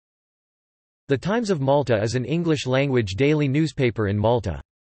The Times of Malta is an English-language daily newspaper in Malta.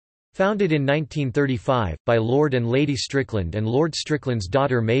 Founded in 1935, by Lord and Lady Strickland and Lord Strickland's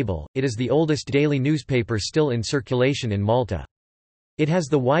daughter Mabel, it is the oldest daily newspaper still in circulation in Malta. It has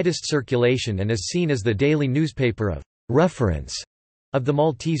the widest circulation and is seen as the daily newspaper of reference of the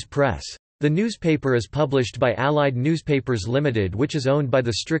Maltese press. The newspaper is published by Allied Newspapers Limited, which is owned by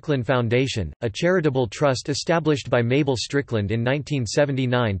the Strickland Foundation, a charitable trust established by Mabel Strickland in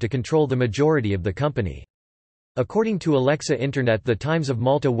 1979 to control the majority of the company. According to Alexa Internet, the Times of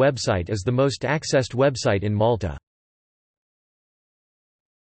Malta website is the most accessed website in Malta.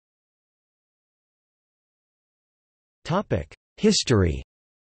 History.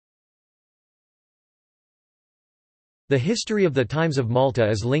 The history of the Times of Malta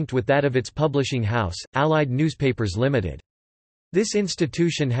is linked with that of its publishing house, Allied Newspapers Limited. This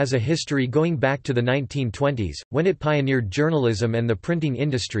institution has a history going back to the 1920s, when it pioneered journalism and the printing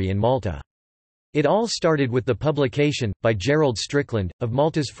industry in Malta. It all started with the publication, by Gerald Strickland, of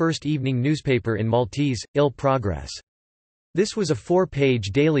Malta's first evening newspaper in Maltese, Il Progress. This was a 4-page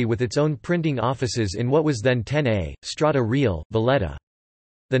daily with its own printing offices in what was then 10A, Strada Real, Valletta.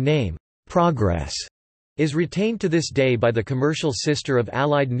 The name, Progress, is retained to this day by the commercial sister of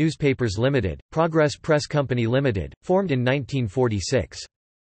Allied Newspapers Limited, Progress Press Company Limited, formed in 1946.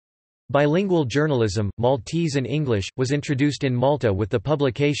 Bilingual journalism, Maltese and English, was introduced in Malta with the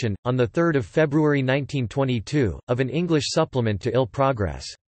publication, on 3 February 1922, of an English supplement to Il Progress.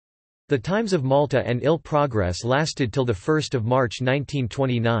 The Times of Malta and Il Progress lasted till 1 March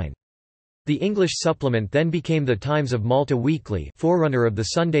 1929. The English supplement then became the Times of Malta Weekly, forerunner of the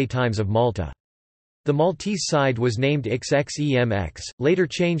Sunday Times of Malta. The Maltese side was named XXEMX, later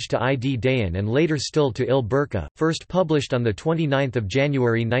changed to ID Dayan and later still to Il Burqa, first published on 29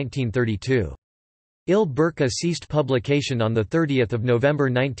 January 1932. Il Burqa ceased publication on 30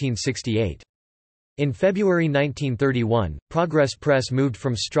 November 1968. In February 1931, Progress Press moved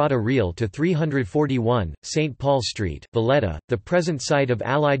from Strada Real to 341, St. Paul Street, Valletta, the present site of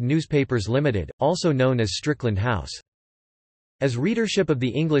Allied Newspapers Limited, also known as Strickland House. As readership of the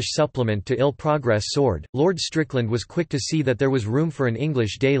English supplement to Il Progress soared, Lord Strickland was quick to see that there was room for an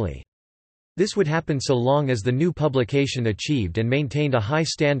English daily. This would happen so long as the new publication achieved and maintained a high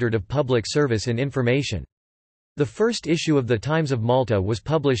standard of public service and information. The first issue of the Times of Malta was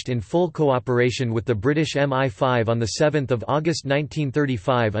published in full cooperation with the British MI5 on 7 August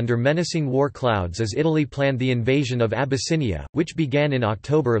 1935 under menacing war clouds as Italy planned the invasion of Abyssinia, which began in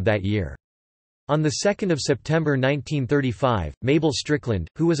October of that year. On 2 September 1935, Mabel Strickland,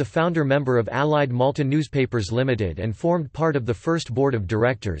 who was a founder member of Allied Malta Newspapers Limited and formed part of the first board of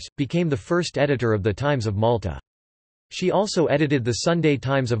directors, became the first editor of the Times of Malta. She also edited the Sunday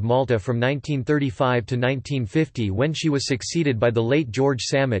Times of Malta from 1935 to 1950 when she was succeeded by the late George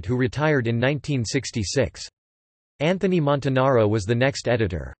Samet, who retired in 1966. Anthony Montanaro was the next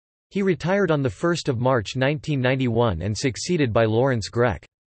editor. He retired on 1 March 1991 and succeeded by Lawrence Grech.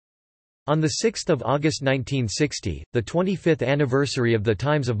 On 6 August 1960, the 25th anniversary of the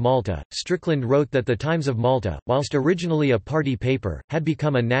Times of Malta, Strickland wrote that the Times of Malta, whilst originally a party paper, had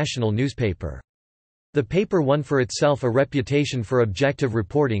become a national newspaper. The paper won for itself a reputation for objective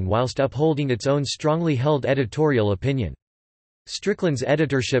reporting whilst upholding its own strongly held editorial opinion. Strickland's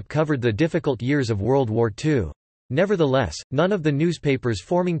editorship covered the difficult years of World War II. Nevertheless, none of the newspapers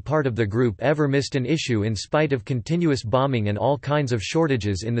forming part of the group ever missed an issue in spite of continuous bombing and all kinds of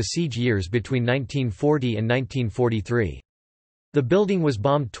shortages in the siege years between 1940 and 1943. The building was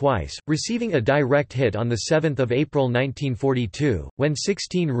bombed twice, receiving a direct hit on 7 April 1942, when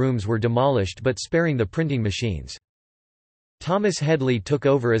 16 rooms were demolished but sparing the printing machines. Thomas Headley took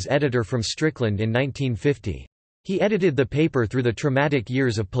over as editor from Strickland in 1950. He edited the paper through the traumatic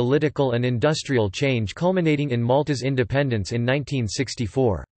years of political and industrial change culminating in Malta's independence in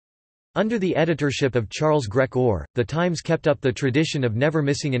 1964. Under the editorship of Charles Grech Orr, the Times kept up the tradition of never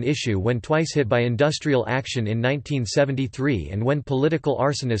missing an issue when twice hit by industrial action in 1973 and when political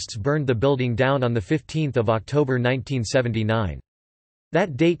arsonists burned the building down on 15 October 1979.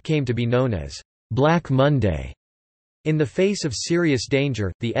 That date came to be known as Black Monday. In the face of serious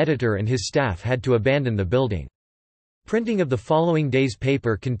danger, the editor and his staff had to abandon the building. Printing of the following day's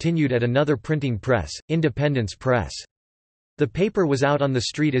paper continued at another printing press, Independence Press. The paper was out on the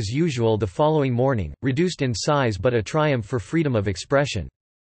street as usual the following morning, reduced in size but a triumph for freedom of expression.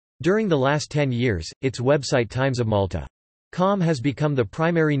 During the last 10 years, its website timesofmalta.com has become the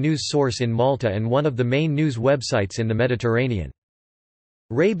primary news source in Malta and one of the main news websites in the Mediterranean.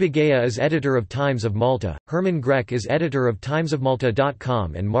 Ray Bagaya is editor of Times of Malta, Herman Grech is editor of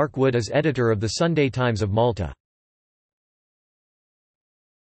timesofmalta.com and Mark Wood is editor of the Sunday Times of Malta.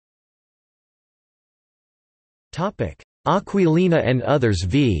 Aquilina and others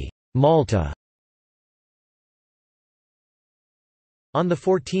v. Malta. On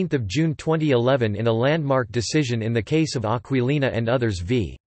 14 June 2011, in a landmark decision in the case of Aquilina and others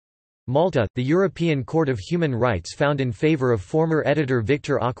v. Malta, the European Court of Human Rights found in favor of former editor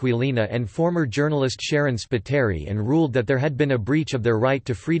Victor Aquilina and former journalist Sharon Spiteri and ruled that there had been a breach of their right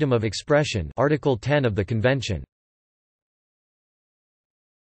to freedom of expression, Article 10 of the Convention.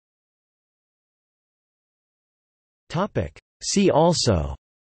 See also: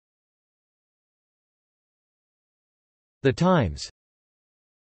 The Times